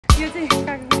यो चाहिँ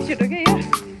काकाको छिटो क्या यो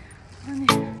अनि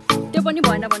त्यो पनि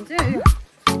भएन भने चाहिँ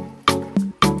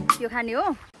यो खाने हो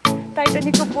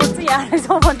टाइटानिकको बोट चाहिँ यहाँ रहेछ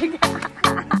भने क्या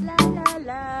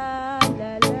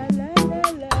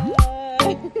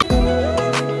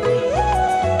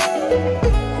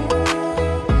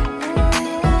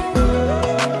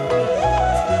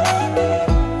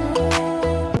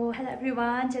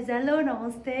हेलो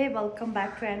नमस्ते welcome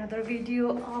back to another video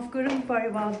of Gurung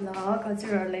परिवार ब्लग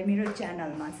हजुरहरूलाई मेरो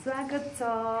च्यानलमा स्वागत छ।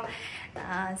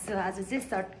 सो आज चाहिँ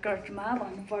सर्टकटमा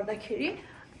भन्नुपर्दाखेरि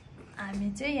हामी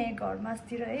चाहिँ यहीँ घरमा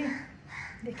अस्तिर है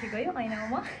देखेको है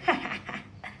ऐनामा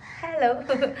हेलो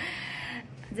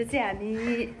आज चाहिँ हामी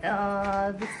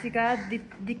दीक्षिका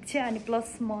दीक्षा अनि प्लस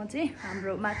म चाहिँ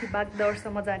हाम्रो माथि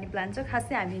बागदरसम्म जाने प्लान छ। खास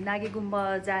चाहिँ हामी नागे गुम्बा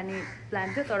जाने प्लान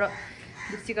थियो तर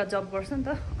दीक्षिका जब गर्छ नि त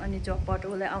अनि जबबाट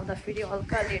उसलाई आउँदा फेरि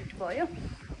हल्का लेट भयो।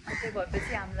 त्यही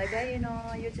भएपछि हामीलाई गएन।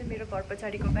 यो चाहिँ मेरो घर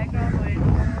पछाडिको ब्याकग्राउन्ड हो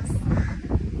हेर्नुहोस्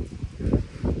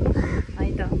है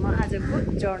त। म आजको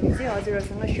जर्नी चाहिँ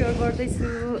हजुरहरूसँग सेयर गर्दैछु,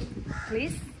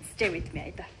 प्लिज स्टे विथ मी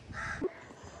है त।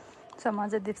 सो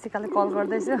म चाहिँ दीक्षिकालाई कल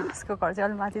गर्दैछु, उसको घर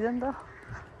चाहिँ अलिक माथि छ नि त।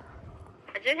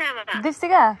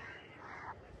 दीक्षिका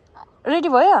रेडी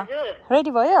भयो?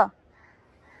 रेडी भयो?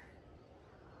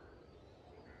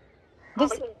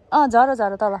 झर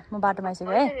झर तल म बाटोमा आइसक्यो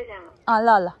है। ल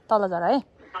ल तल झर है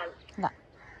ल।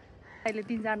 अहिले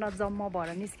 3-4 जम्मा भएर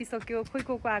निस्किसक्यो। खोइ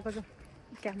को आएको छ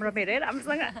क्यामेरा फेरि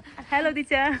राम्रोसँग। हेलो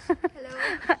दिक्षा,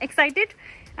 एक्साइटेड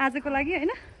आजको लागि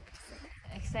होइन?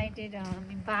 एक्साइटेड।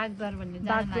 बागदर भन्ने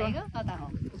जान लागेको कता हो?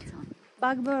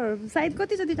 बागदर सायद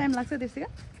कति जति टाइम लाग्छ त्यसैका?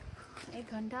 1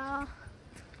 घन्टा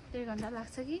 1.5 घन्टा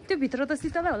लाग्छ कि। त्यो भित्र त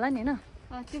शीतलै होला नि होइन?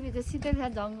 त्यो भित्र शीतल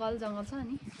जङ्गल छ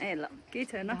नि। ए ल केही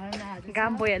छैन,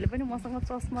 घाम भइहाल्यो पनि मसँग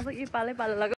चस्मा त यो पालै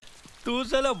पालो लाग्यो। तू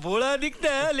साला भोला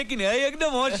दिखता है लेकिन है एकदम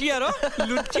होशियार हो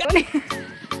लुच्चा।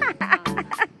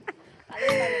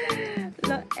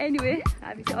 ल एनिवे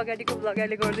हामी चाहिँ अगाडिको ब्लग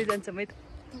अहिले गर्दै जान्छौँ है त।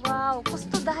 वाउ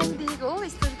कस्तो दामी देखेको हो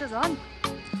स्टोरी त झन्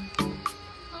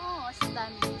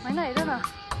होइन? हेर न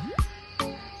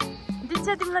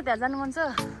दीक्षा, तिमीलाई त्यहाँ जानु मन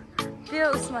छ? त्यो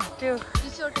उसमा त्यो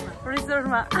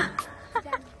रिसोर्टमा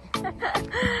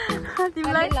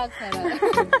तिमीलाई लाग्छ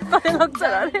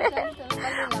अरे?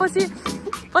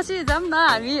 पछि जाऊँ न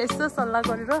हामी यस्तो सल्लाह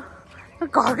गरेर।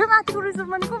 घरकै माथिको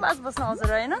रिजोर्टमा नि को बास बस्न आउँछ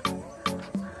र होइन?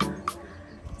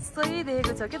 सही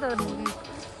देखेको छ क्या त।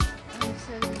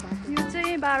 यो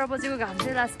चाहिँ 12 बजेको घाम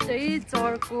चाहिँ लास्टै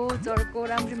चर्को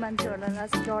राम्री मान्छेहरूलाई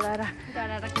लास्ट डराएर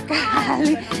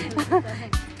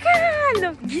कालो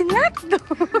घिनलाग्दो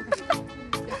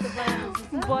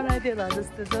बनाइदियो होला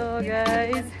जस्तो छ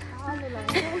गाइस।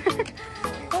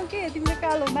 ओके तिमीले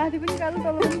कालो माथि पनि कालो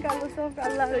तल पनि कालो सब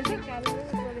कालो रहेछ।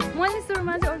 मैले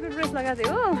सुरुमा चाहिँ अर्को ड्रेस लगाएको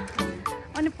थिएँ हो,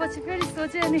 अनि पछि फेरि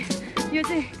सोचेँ अनि यो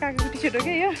चाहिँ काकाको टी सर्ट हो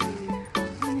क्या यो,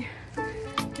 अनि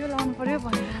त्यो लाउनु पऱ्यो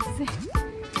भनेर चाहिँ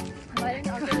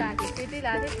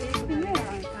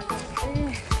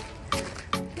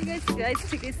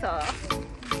ठिकै छ।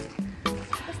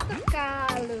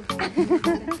 कालो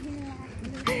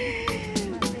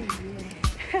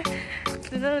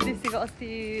दिक्षाको अस्ति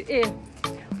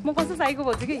म कस्तो साइको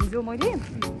भन्छु कि हिजो मैले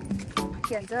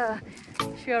के भन्छ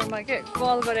सेयरमा के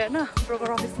कल गरेँ होइन ब्रोकर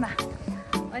अफिसमा,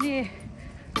 अनि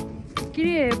के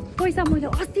अरे पैसा मैले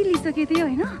अस्ति लिइसकेको थिएँ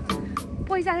होइन।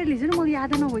 पैसा अहिले लिन्छु नि मलाई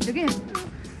याद नभइसक्यो कि,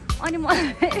 अनि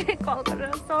मलाई कल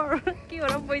गरेर सर के हो र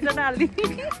पैसा नहाल्ने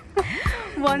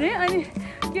भने, अनि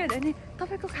के अरे नि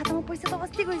तपाईँको खातामा पैसा त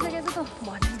अस्ति गइसकेको छ त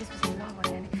भन्यो। नि त्यसपछि ल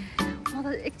भने अनि म त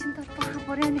एकछिन त पखा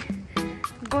पऱ्यो, अनि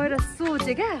गएर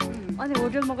सोचेँ क्या। अनि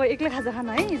होटलमा गएँ एक्लै खाजा खान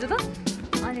है हिजो त,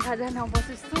 अनि खाजा खान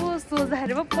बसेँ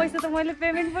सोच्दाखेरि पो पैसा त मैले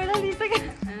पेमेन्ट पहिला लिइसकेँ।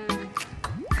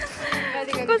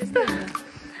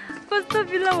 कस्तो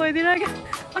फिल्म भइदिन क्या।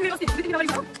 अनि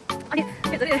अनि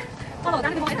के अरे तल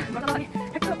जाने होइन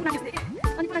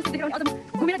अनि पुरा अझ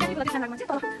घुमेर जाने बेला चाहिँ मान्छे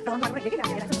तल ढङ्गमा हेरेँ कि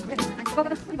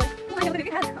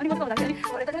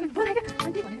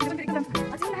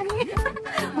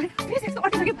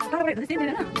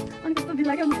अनि कस्तो बिल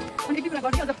लाग्यो अनि यति कुरा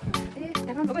गर्थ्यो अझ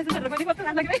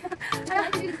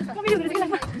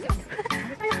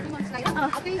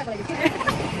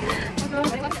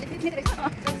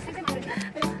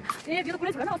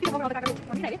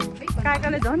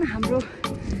काकाले झन् हाम्रो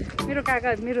मेरो काका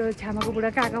मेरो छ्यामाको बुढा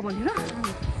काका भनेर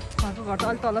घरको घर त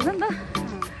अलिक तल छ नि त,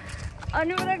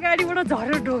 अनि उसलाई गाडीबाट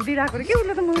झरेर ढोकिदिरहेको कि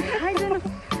उसले त मलाई थाहै छैन।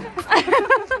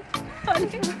 अनि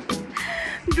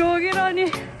ढोगेर अनि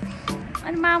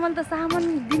मामाले त सामान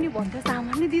दिने भन्थ्यो,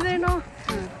 सामान नै दिँदैन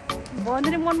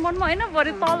भनेर मनमा होइन।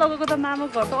 भरे तल गएको त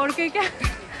मामाको घर त अर्कै क्या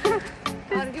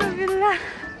बिल्ला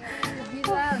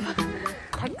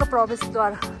ठ्याक्क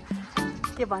प्रवेशद्वार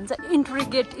के भन्छ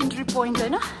इन्ट्री पोइन्ट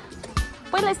होइन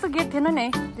पहिला यस्तो गेट थिएन नि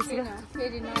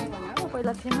त्यसको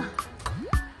पहिला थिएन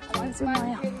अझै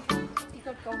नयाँ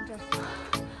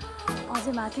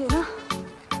अझै माथि होइन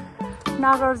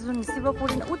नागार्जुन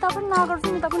शिवपुरी उता पनि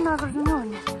नागार्जुन उता पनि नागार्जुन हो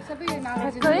नि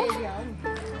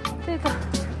त्यही त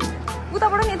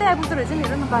उताबाट नि यतै आइपुग्दो रहेछ नि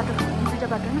हेर न बाटो दुईवटा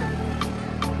बाटो होइन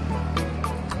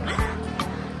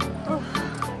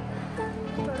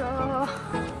तर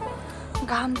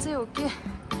घाम चाहिँ हो के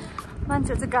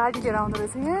मान्छेहरू चाहिँ गाडी लिएर आउँदो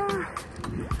रहेछ यहाँ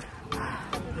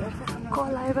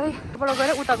कल आयो भाइ उताबाट गएर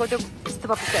उताको त्यो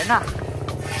स्तूप पुग्छ होइन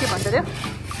के भन्छ त्यो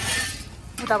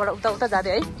उताबाट उता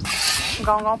जाँदै है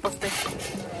गाउँ पस्दै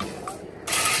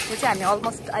यो चाहिँ हामी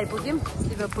अलमोस्ट आइपुग्यौँ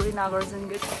शिवपुरी नागार्जुन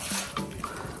गेट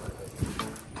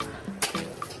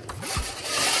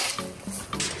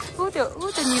ऊ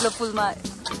त्यो निलो पुलमा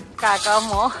काका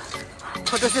म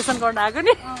फोटो सेसन गर्न आएको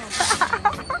नि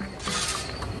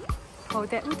हो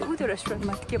त्यहाँ ऊ त्यो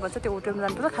रेस्टुरेन्टमा के भन्छ त्यो होटलमा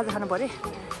जानुपर्छ खाजा खानु पऱ्यो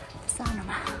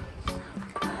सानोमा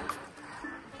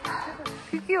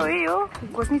के हो यो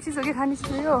घोस्ने चिज हो कि खाने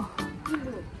चिज हो यो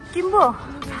किम्बो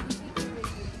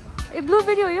ए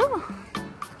ब्लुबेरी हो यो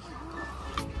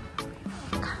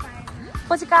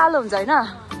पछि कालो हुन्छ होइन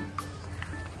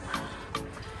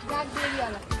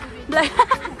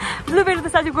ब्लुबेरी त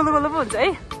साँच्चै गोलो गोलो पो हुन्छ है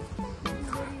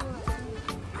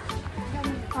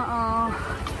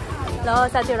ल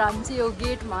साथीहरू हामी चाहिँ यो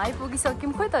गेटमा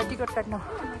आइपुगिसक्यौँ खोइ त टिकट काट्नु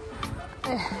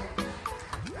ए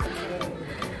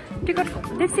टिकट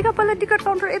देख्छिका पहिला टिकट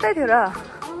काउन्टर यतै थियो र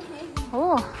हो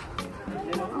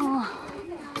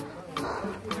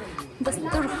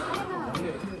दस्तुर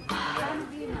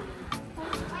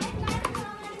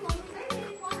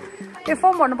ए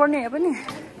फर्म भर्नुपर्ने यहाँ पनि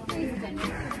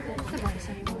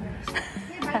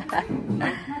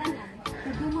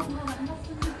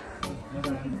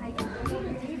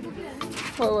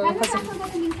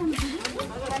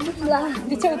ल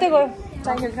दिन्छ उतै गयो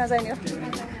चाहिने कि नचाहिने हो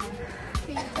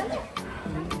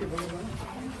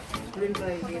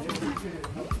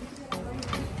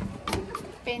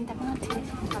पेन त पनि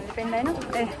पेन होइन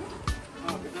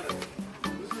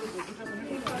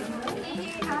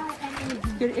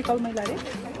ए एकल मैला अरे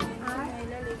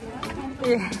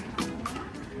ए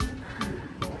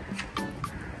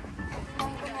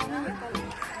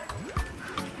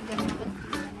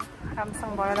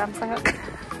राम्रोसँग भयो राम्रोसँग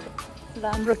ल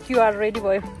हाम्रो क्युआर रेडी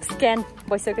भयो स्क्यान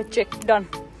भइसक्यो चेक डन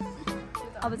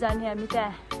अब जाने हामी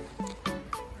त्यहाँ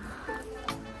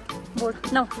बोर्ड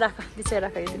न राख दिन्छ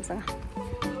राख यो तिमीसँग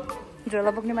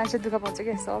झोला बोक्ने मान्छे दुःख पाउँछ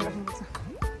क्या सब राख्नुपर्छ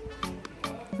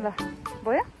ल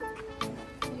भयो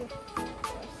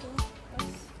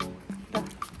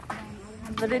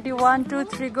रेडी 1 2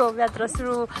 3 गो यात्रा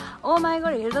सुरु ओ माई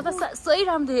गड हेर्दा त सही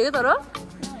राम्रो देखेको तर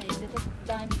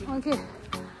ओके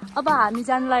अब हामी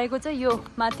जानु लागेको चाहिँ यो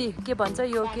माथि के भन्छ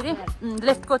यो के अरे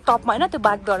लेफ्टको टपमा होइन त्यो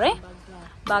बागडोर है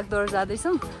बागडोर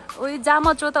जाँदैछौँ उयो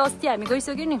जामचो त अस्ति हामी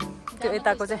गइसक्यो नि त्यो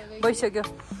यताको चाहिँ गइसक्यो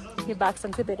यो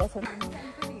बाघसँग चाहिँ भेटेको छ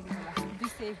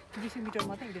 200 मिटर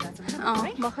मात्रै हिँडिरहेको छ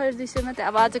भर्खर 200 मात्रै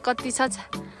अब अझै कति छ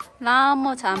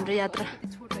लामो छ हाम्रो यात्रा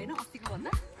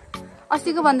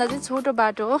अस्तिको भन्दा चाहिँ छोटो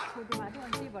बाटो हो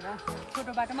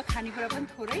छोटो बाटोमा खानेकुरा पनि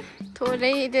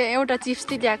थोरै त्यो एउटा चिप्स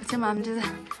चाहिँ ल्याएको छौँ हामीले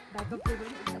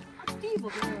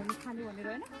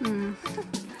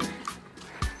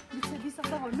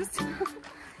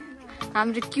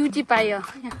हाम्रो क्युटी पायो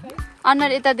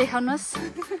अनुहार यता देखाउनुहोस्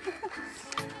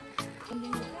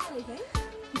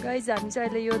गाइज हामी चाहिँ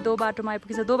अहिले यो दो बाटोमा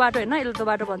आइपुगेछ दो बाटो होइन यसले दो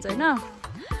बाटो भन्छ होइन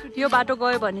यो बाटो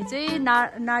गयो भने चाहिँ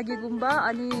नागी गुम्बा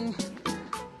अनि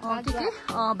के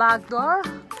बागद्वार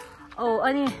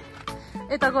अनि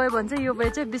यता गयो भने चाहिँ यो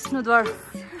चाहिँ विष्णुद्वार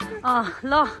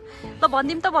ल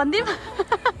भनिदिउँ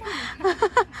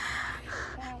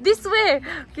दिस वे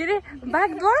के अरे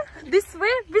बागद्वार दिस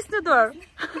वे विष्णुद्वार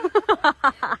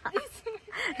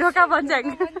ढोका भन्छ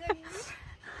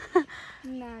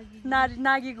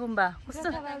नागी गुम्बा कस्तो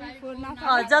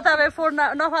जताभाइ फोर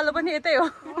नफालो पनि यतै हो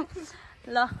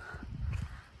ल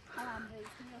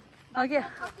ओके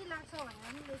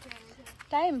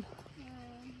टाइम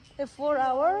 4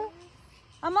 आवर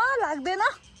आमा लाग्दैन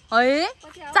है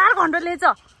 4 घन्टा लिएछ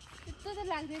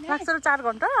लाग्छ र 4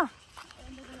 घन्टा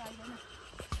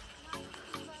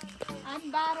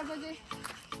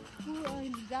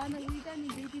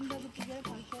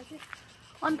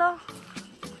अन्त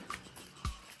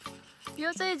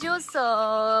यो चाहिँ जोस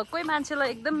कोही मान्छेलाई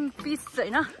एकदम पिस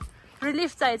होइन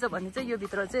रिलिफ चाहिन्छ भने चाहिँ यो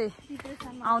भित्र चाहिँ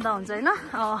आउँदा हुन्छ होइन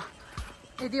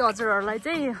यदि हजुरहरूलाई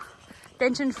चाहिँ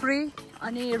टेन्सन फ्री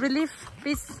अनि रिलिफ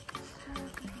पिस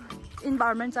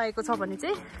इन्भाइरोमेन्ट चाहिएको छ भने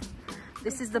चाहिँ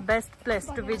this is the best place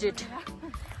to visit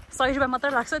 100 रुपियाँ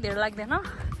मात्रै लाग्छ धेरै लाग्दैन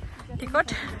टिकट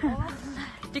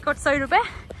 100 रुपियाँ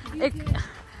एक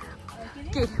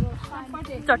के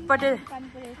चटपटे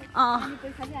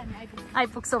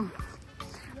आइपुग्छौँ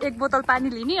एक बोतल पानी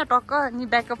लिने टक्क अनि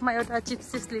ब्याकअपमा एउटा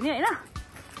चिप्स लिने होइन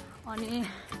अनि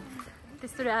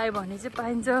त्यसरी आयो भने चाहिँ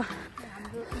पाइन्छ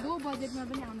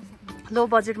लो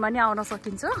बजेटमा नि आउन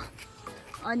सकिन्छ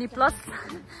अनि प्लस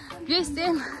यही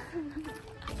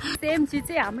सेम चिज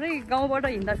चाहिँ हाम्रै गाउँबाट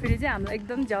हिँड्दाखेरि चाहिँ हामीलाई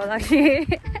एकदम झ्याउ लाग्ने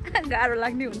गाह्रो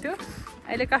लाग्ने हुन्थ्यो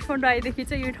अहिले काठमाडौँ आएदेखि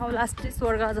चाहिँ यो ठाउँ लास्ट चाहिँ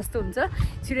स्वर्ग जस्तो हुन्छ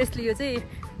सिरियसली यो चाहिँ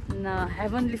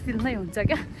हेभनली फिल नै हुन्छ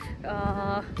क्या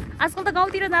आजकल त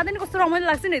गाउँतिर जाँदा नि कस्तो रमाइलो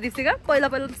लाग्छ नि दिप्सिका पहिला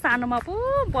त सानोमा पो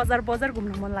बजार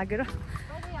घुम्न मन लागेर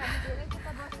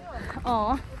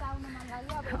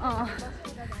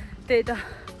त्यही त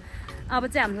अब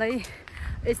चाहिँ हामीलाई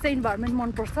यस्तै इन्भाइरोमेन्ट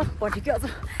मनपर्छ भन्यो कि अझ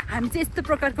हामी चाहिँ यस्तो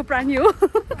प्रकारको प्राणी हो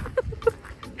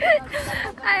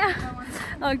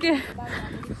ओके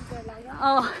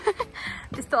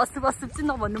त्यस्तो अशुभ चाहिँ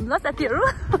नभन्नु ल साथीहरू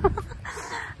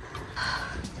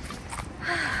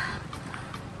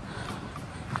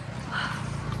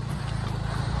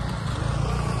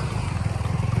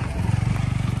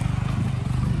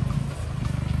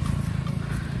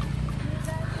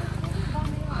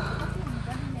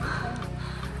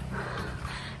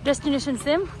डेस्टिनेसन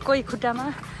सेम कोही खुट्टामा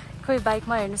कोही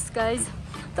बाइकमा हेर्नुहोस् गाइज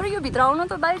तर यो भित्र आउनु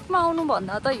त बाइकमा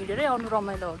आउनुभन्दा त हिँडेरै आउनु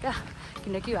रमाइलो हो क्या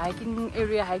किनकि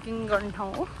हाइकिङ गर्ने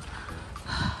ठाउँ हो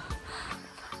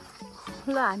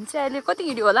ल हामी चाहिँ अहिले कति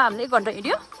हिँड्यो होला हामीले 1 घन्टा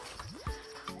हिँड्यो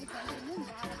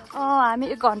हामी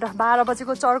 1 घन्टा 12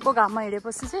 बजेको चर्को घाममा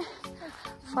हिँडेपछि चाहिँ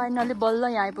फाइनली बल्ल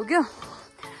यहाँ आइपुग्यो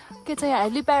के चाहिँ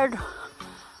हेलिप्याड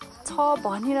छ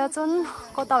भनिरहेछन्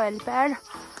कता हो हेलिप्याड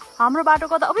हाम्रो बाटो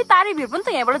कता अबे तारी भिर पनि त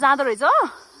यहाँबाट जाँदो रहेछ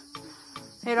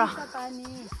हेर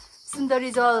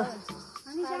सुन्दरी जल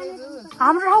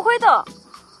हाम्रो ठाउँ खोइ त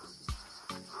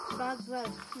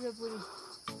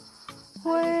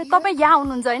तपाईँ यहाँ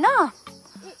हुनुहुन्छ होइन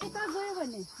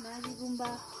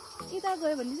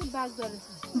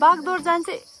बागडोर जान्छ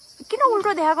किन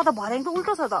उल्टो देखाएको त भर्याङ त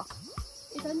उल्टो छ त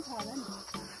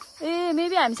ए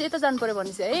मेबी हामी चाहिँ यता जानु पर्यो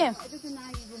भनेपछि है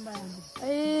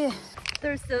ए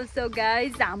सो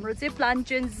गाइज हाम्रो चाहिँ प्लान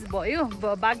चेन्ज भयो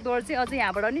बागडोर चाहिँ अझै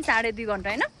यहाँबाट नि 2.5 घन्टा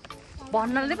होइन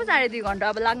भन्नाले पो 2.5 घन्टा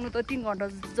अब लाग्नु त 3 घन्टा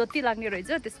जति लाग्ने रहेछ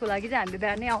त्यसको लागि चाहिँ हामीले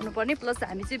बिहानै आउनुपर्ने प्लस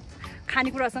हामी चाहिँ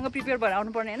खानेकुरासँग प्रिपेयर भएर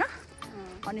आउनुपर्ने होइन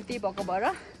अनि त्यही भएको भएर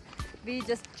we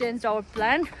just change our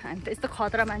plan हामी त यस्तो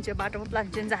खतरा मान्छे बाटोमा प्लान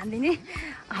चेन्ज हान्दिने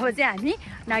अब चाहिँ हामी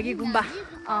नागी गुम्बा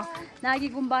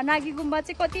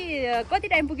चाहिँ कति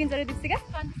टाइम पुगिन्छ रे दिप्सिका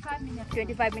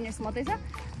 25 मिनट्स मात्रै छ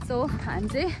सो हामी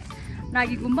चाहिँ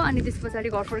नागी गुम्बा अनि त्यस पछाडि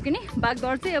घर फर्किने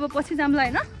बागडोर चाहिँ अब पछि जाम्ला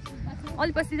होइन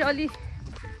अलि पछि चाहिँ अलि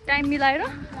टाइम मिलाएर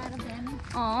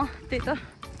त्यही त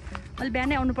अलि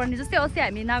बिहानै आउनुपर्ने जस्तै अस्ति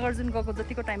हामी नागार्जुन गएको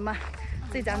जतिको टाइममा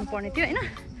चाहिँ जानुपर्ने थियो होइन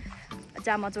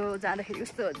जामाजो जाँदाखेरि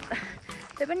उस्तो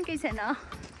त्यही पनि केही छैन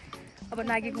अब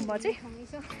नागी गुम्बा चाहिँ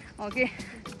ओके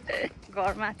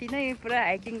घर माथि नै पुरा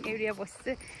हाइकिङ एरिया बस्छ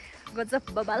गजब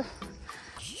बबाल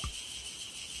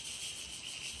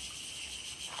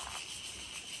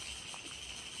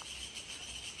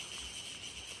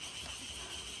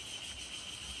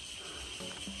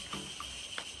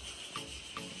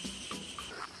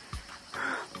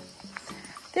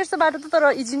तेर्सो बाटो त तर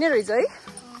इजी नै रहेछ है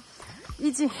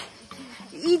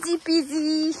इजी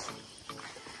पिजी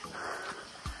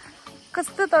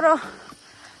कस्तो तर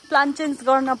प्लान चेन्ज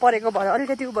गर्न परेको भएर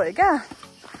अलिकति उ भयो क्या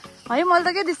है मैले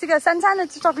त के दिस्टिका सानो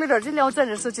चक्लेटहरू चाहिँ ल्याउँछ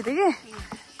भनेर सोचेको थिएँ कि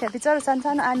त्यहाँ बिचरा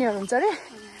सानो आनीहरू हुन्छ अरे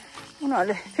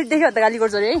उनीहरूले फेरि देख्यो त गाली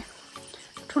गर्छ अरे है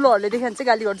ठुलोहरूले देख्यो भने चाहिँ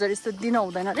गाली गर्छ अरे यस्तो दिन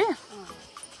हुँदैन अरे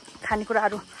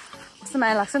खानेकुराहरू कस्तो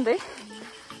माया लाग्छ नि त है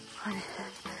अनि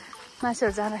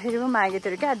मान्छेहरू जाँदाखेरि पनि मागेको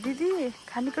थियो क्या दिदी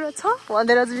खानेकुरा छ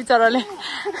भनेर चाहिँ बिचराले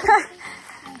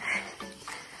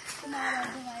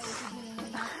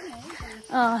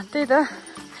त्यही त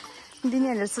दिने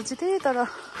भनेर सोचेको थिएँ तर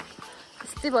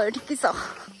त्यस्तै भयो ठिकै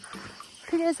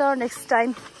छ नेक्स्ट टाइम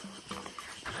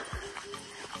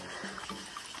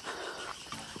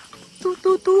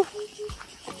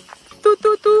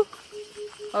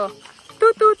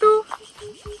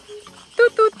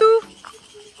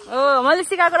मैले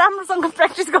सिकाएको राम्रोसँग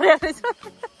प्र्याक्टिस गरेको रहेछ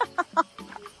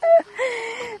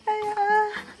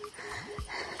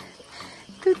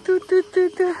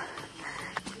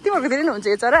तिमीहरूको धेरै नै हुन्छ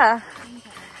यो चरा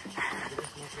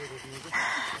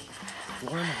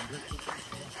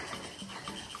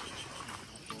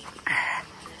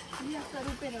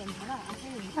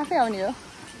आफै आउने हो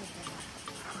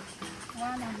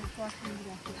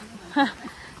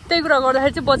त्यही कुरा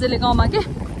गर्दाखेरि चाहिँ बजेले गाउँमा के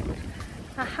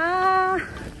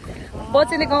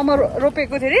बजेले गाउँमा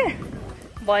रोपेको थियो अरे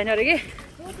भएन अरे कि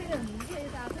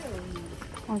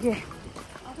ओके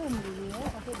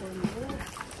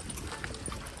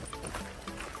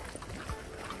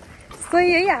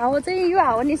सही है हावा चाहिँ यो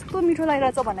हावा नि यस्तो मिठो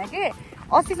लागिरहेछ भने कि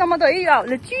अस्तिसम्म त है यो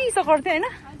हावाले चिसो गर्थ्यो होइन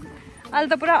अहिले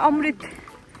त पुरा अमृत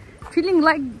feeling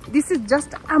like this is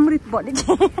just अमृत भने कि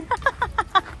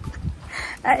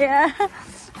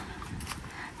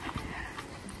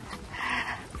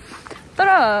तर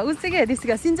उस चाहिँ के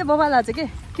त्यस्तो सिन चाहिँ बबालाई चाहिँ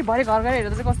के भरे घर गएर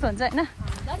हेर्दा चाहिँ कस्तो हुन्छ होइन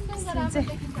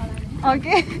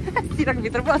ओके सिराको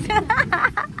भित्र बस्यो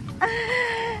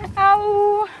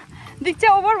आऊ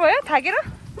दीक्षा ओभर भयो थाकेर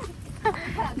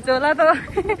झोला त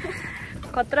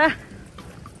खतरा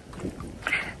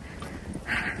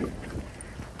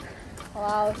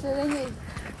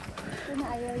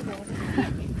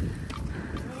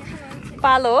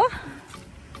पालो हो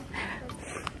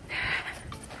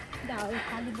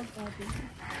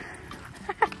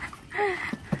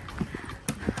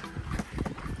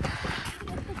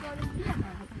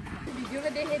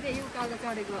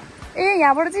ए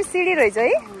यहाँबाट चाहिँ सिडी रहेछ है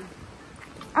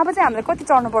अब चाहिँ हामीले कति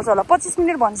चढ्नुपर्छ होला 25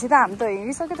 मिनट भनेपछि त हामी त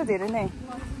हिँडिसक्यो त धेरै नै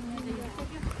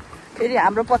फेरि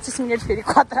हाम्रो 25 मिनट फेरि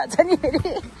खतरा छ नि फेरि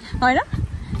होइन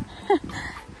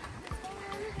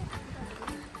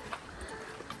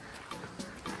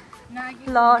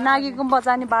ल नागी गुम्बा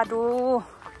जाने बाटो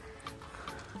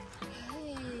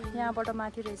यहाँबाट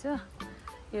माथि रहेछ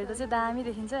हेर्दा चाहिँ दामी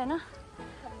देखिन्छ होइन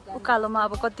उकालोमा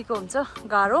अब कतिको हुन्छ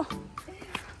गाह्रो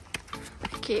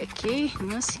के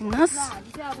हिँड्नुहोस् हिँड्नुहोस्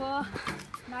अब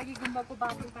नागी गुम्बाको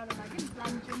बाटो उकालो लागि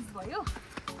प्लान चेन्ज भयो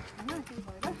होइन त्यही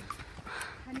भएर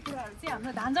खानेकुराहरू चाहिँ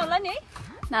हाम्रो धान्छ होला नि है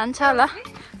धान्छ होला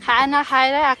खाना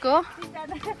खाएर आएको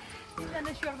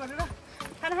तिनजना सेयर गरेर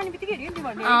खाना खाने बित्तिकै हेऱ्यो नि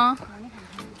भन्ने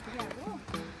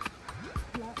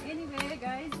एनिवे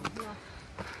गाइज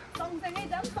सँगसँगै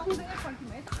जाऊँ सँगसँगै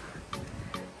फर्किउँ है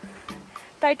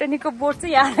टाइटानिकको बोट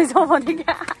चाहिँ यहाँ रहेछ भने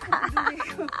क्या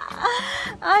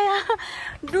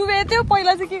डुबे थियो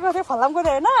पहिला चाहिँ के गर्थ्यो फलामको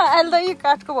थियो होइन अहिले त यो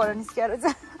काठको भएर निस्किएर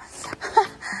चाहिँ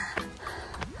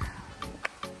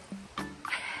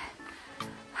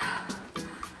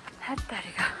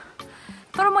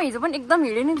तर म हिजो पनि एकदम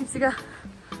हिँडेँ नि दिप्सिका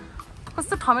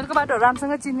कस्तो ठमेलको बाटोहरू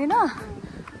राम्रोसँग चिन्दिनँ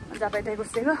जापाइटाइ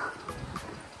गुसेको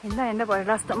हिँड्दा हिँड्दा भयो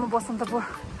रास्तामा बसन्तपुर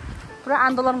पुरा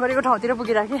आन्दोलन गरेको ठाउँतिर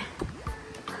पुगिराखेँ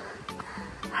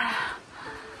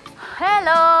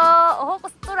हेलो ओहो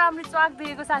कस्तो राम्रो च्वाक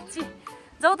देखेको साँच्ची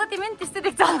जाऊ त तिमी पनि त्यस्तै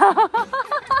देख्छ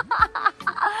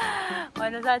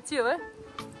होइन साँच्ची हो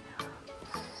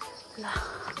ल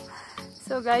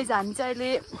सो गाइज हामी चाहिँ अहिले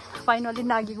फाइनली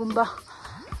नागी गुम्बा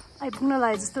आइपुग्न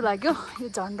लाग्यो जस्तो लाग्यो यो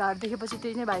झन्डाहरू देखेपछि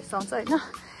त्यही नै भाइब्स आउँछ होइन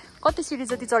कति सिडी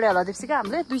जति चढ्यो होला दिप्सिका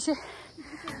हामीले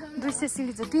 200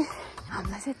 सिडी जति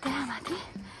हामीलाई चाहिँ त्यहाँ माथि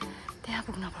त्यहाँ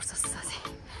पुग्नुपर्छ जस्तो चाहिँ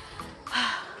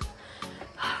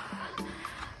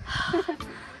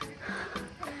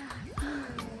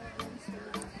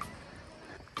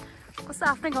कस्तो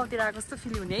आफ्नै गाउँतिर आएको जस्तो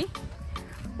फिल हुने है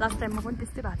लास्ट टाइममा पनि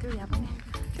त्यस्तै भएको थियो यहाँ पनि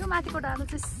त्यो माथिको डाँडो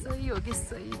चाहिँ सही हो कि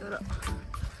सही तर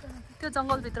त्यो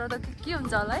जङ्गलभित्र त के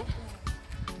हुन्छ होला है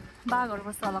बाघहरू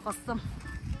बस्छ होला कस्तो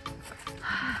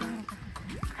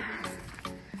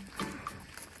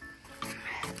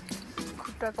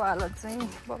खुट्टाको हालत चाहिँ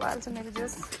बबाल छ मेरो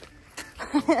जोस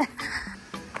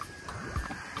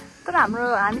तर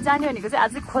हामी जाने भनेको चाहिँ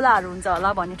अझै खोलाहरू हुन्छ होला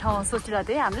भन्ने ठाउँ सोचिरहेको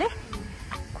थिएँ हामीले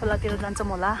खोलातिर जान्छौँ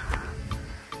होला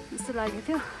जस्तो लागेको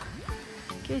थियो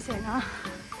केही छैन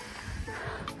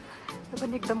यो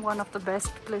पनि एकदम one of the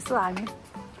best place हो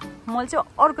मैले चाहिँ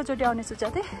अर्कोचोटि आउने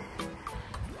सोचेको थिएँ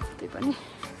त्यही पनि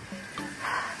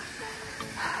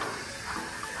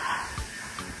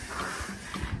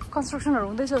कन्स्ट्रक्सनहरू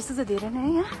हुँदैछ जस्तो चाहिँ धेरै नै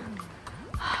यहाँ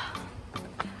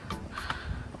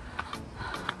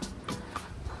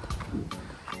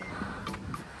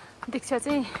दीक्षा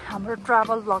चाहिँ हाम्रो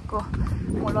ट्राभल ब्लगको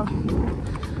मोडल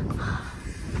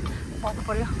भन्नु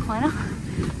पर्यो होइन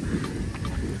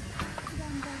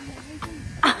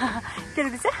के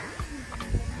रहेछ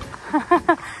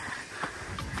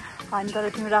होइन तर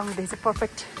तिमी राम्रो देखेछ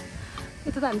पर्फेक्ट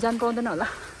यता त हामी जानु पाउँदैन होला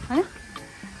होइन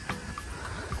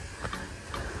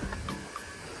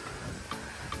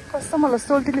कस्तो मलाई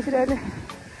सोल्टीले फेरि अहिले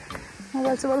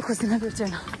मोबाइल सोबाइल खोज्दिन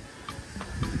बिर्सेन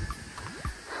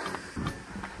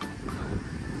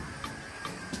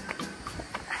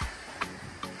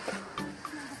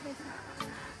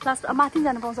लास्ट माथि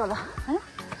जानु पाउँछ होला होइन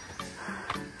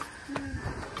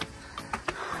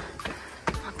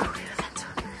दौडेर जान्छु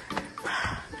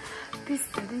please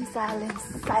silent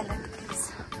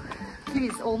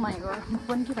please oh my God म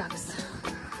पनि के भएको छ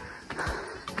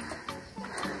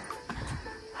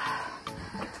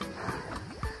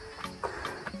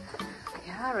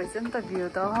यहाँ रहेछ नि त भ्यू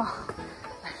त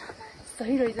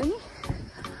सही रहेछ नि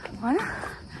होइन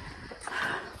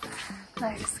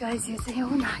गाइस यो चाहिँ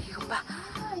हो नागी गुम्बा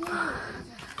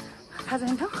थाहा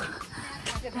छैन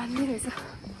दामी रहेछ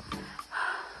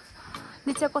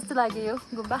निचा कस्तो लाग्यो यो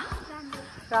गुम्बा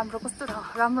राम्रो कस्तो ठाउँ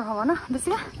राम्रो ठाउँ भन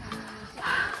देशिका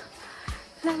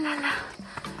ल ल ल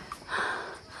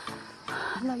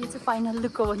ल यो चाहिँ फाइनल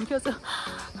लुक हो भने के छ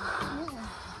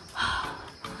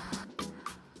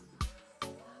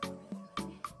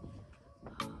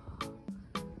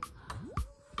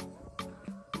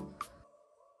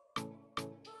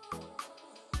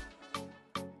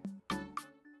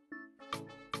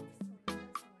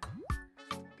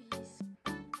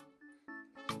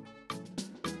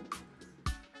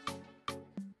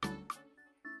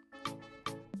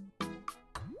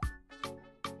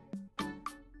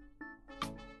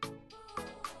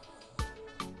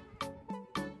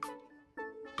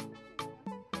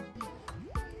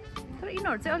तर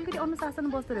यिनीहरू चाहिँ अलिकति अनुशासन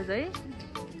बस्दो रहेछ है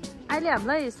अहिले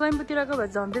हामीलाई स्वयम्भूतिरको भएर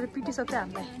झन्डेर पिटिसक्छ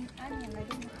हामीलाई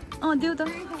देऊ त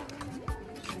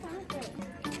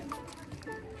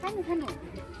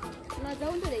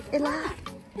ए ला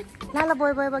ल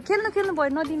भयो भयो भयो खेल्नु खेल्नु भयो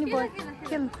नदिने भयो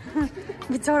खेल्नु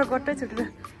बिचरा गट्टै छुटेर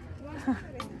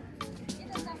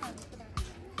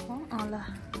ल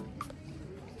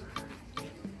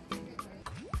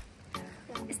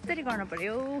यस्तरी गर्नु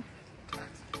पर्यो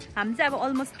हामी चाहिँ अब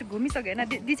अलमोस्ट घुमिसक्यो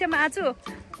होइन दिच्यामा आछु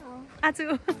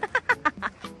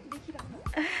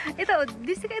यता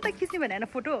दिसीका यता खिच्ने भने होइन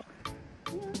फोटो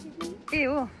ए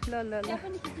हो ल ल ल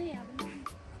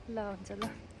ल हुन्छ ल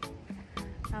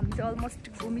हामी चाहिँ अलमोस्ट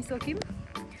घुमिसक्यौँ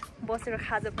बसेर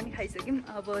खाजा पनि खाइसक्यौँ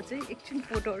अब चाहिँ एकछिन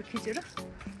फोटोहरू खिचेर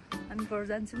हामी घर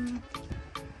जान्छौँ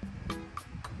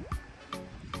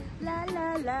ला ला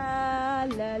ला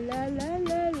ला ला ला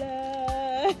ला ला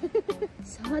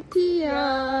साथिया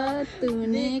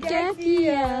तूने क्या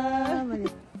किया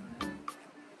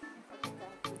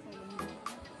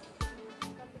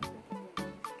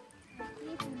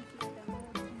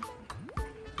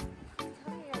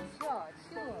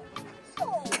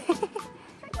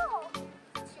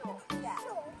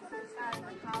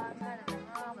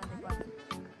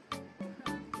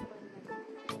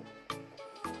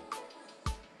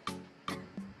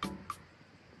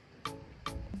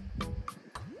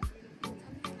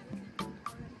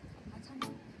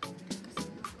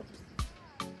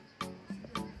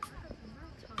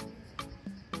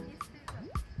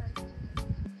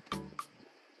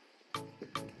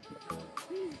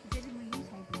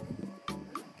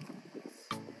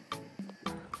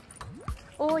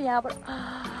ओ यहाँबाट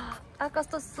आकाश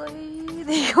त सही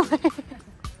देखेको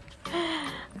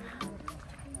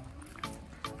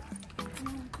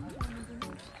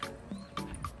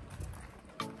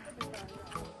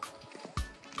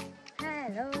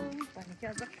हेलो भनेको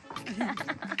अझ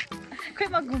खोइ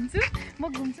म घुम्छु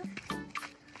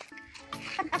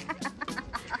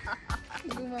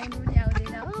घुमाउनु पनि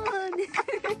आउँदैन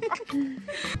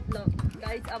ल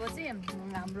गाइज अब चाहिँ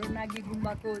हाम्रो नागी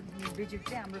गुम्बाको भिजिट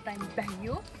चाहिँ हाम्रो टाइम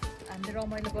भ्याइयो हामीले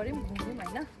रमाइलो गऱ्यौँ घुम्यौँ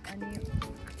होइन अनि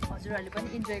हजुरहरूले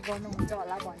पनि इन्जोय गर्नुहुन्छ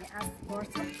होला भन्ने आश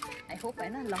गर्छु आई होप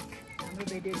होइन ल हाम्रो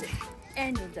भिडियो चाहिँ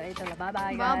एन्ड हुन्छ है त ल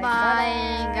बाई बाई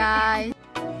गाइस